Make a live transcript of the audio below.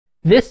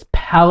This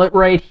palette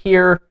right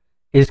here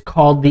is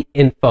called the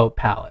info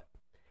palette.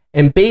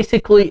 And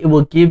basically it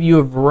will give you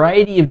a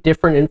variety of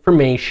different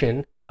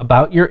information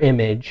about your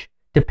image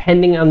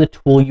depending on the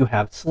tool you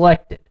have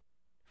selected.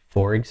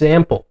 For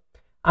example,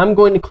 I'm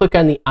going to click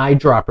on the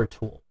Eyedropper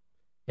tool.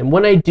 And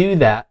when I do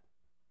that,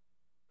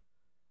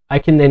 I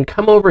can then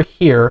come over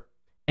here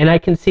and I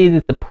can see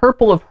that the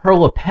purple of her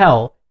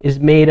lapel is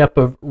made up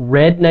of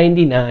red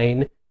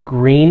 99,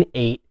 green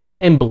 8,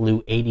 and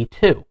blue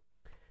 82.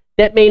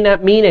 That may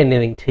not mean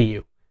anything to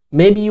you.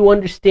 Maybe you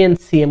understand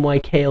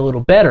CMYK a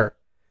little better,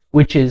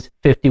 which is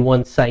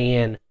 51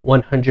 cyan,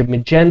 100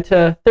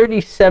 magenta,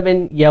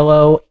 37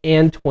 yellow,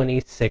 and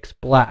 26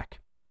 black.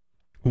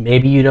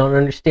 Maybe you don't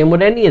understand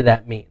what any of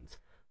that means.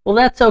 Well,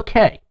 that's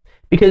okay,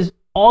 because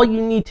all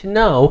you need to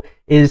know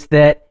is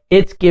that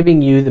it's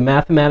giving you the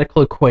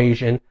mathematical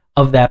equation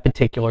of that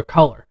particular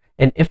color.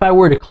 And if I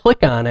were to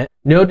click on it,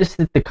 notice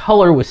that the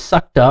color was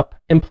sucked up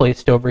and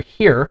placed over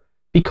here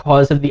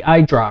because of the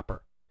eyedropper.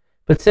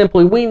 But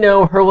simply, we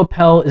know her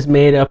lapel is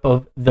made up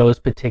of those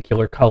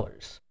particular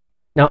colors.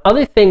 Now,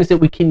 other things that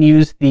we can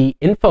use the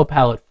info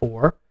palette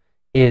for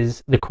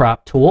is the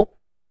crop tool.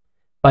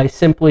 By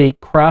simply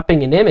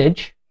cropping an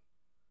image,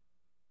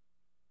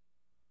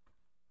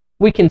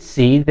 we can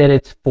see that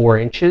it's 4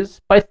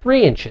 inches by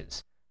 3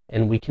 inches,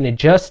 and we can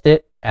adjust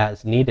it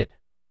as needed.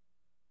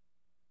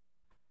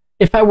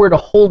 If I were to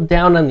hold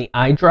down on the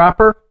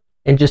eyedropper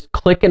and just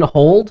click and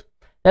hold,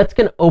 that's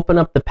going to open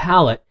up the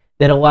palette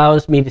that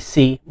allows me to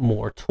see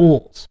more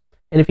tools.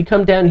 And if you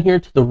come down here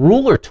to the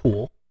ruler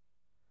tool,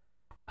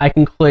 I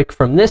can click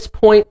from this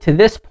point to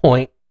this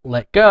point,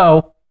 let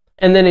go,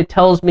 and then it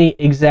tells me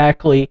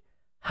exactly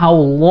how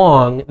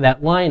long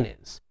that line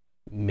is.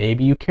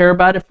 Maybe you care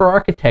about it for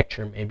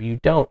architecture, maybe you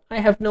don't. I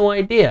have no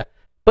idea.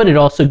 But it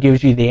also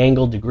gives you the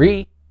angle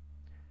degree.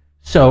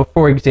 So,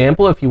 for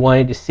example, if you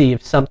wanted to see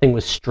if something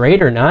was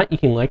straight or not, you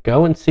can let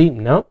go and see,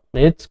 no,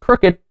 it's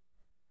crooked.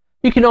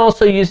 You can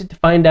also use it to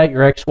find out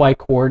your XY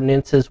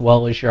coordinates as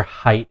well as your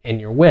height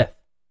and your width.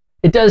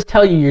 It does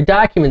tell you your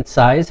document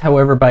size,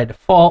 however, by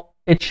default,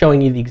 it's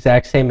showing you the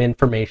exact same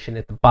information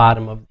at the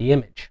bottom of the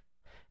image.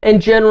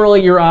 And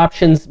generally, your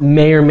options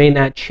may or may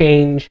not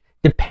change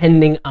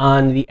depending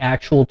on the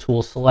actual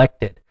tool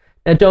selected.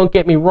 Now, don't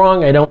get me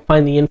wrong, I don't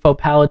find the info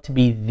palette to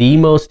be the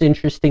most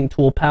interesting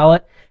tool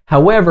palette.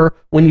 However,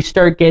 when you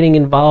start getting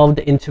involved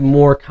into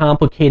more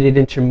complicated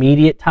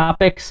intermediate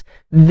topics,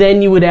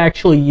 then you would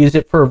actually use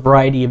it for a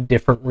variety of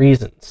different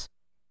reasons.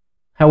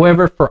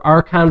 However, for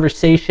our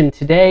conversation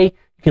today,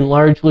 you can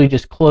largely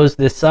just close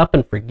this up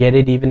and forget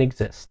it even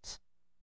exists.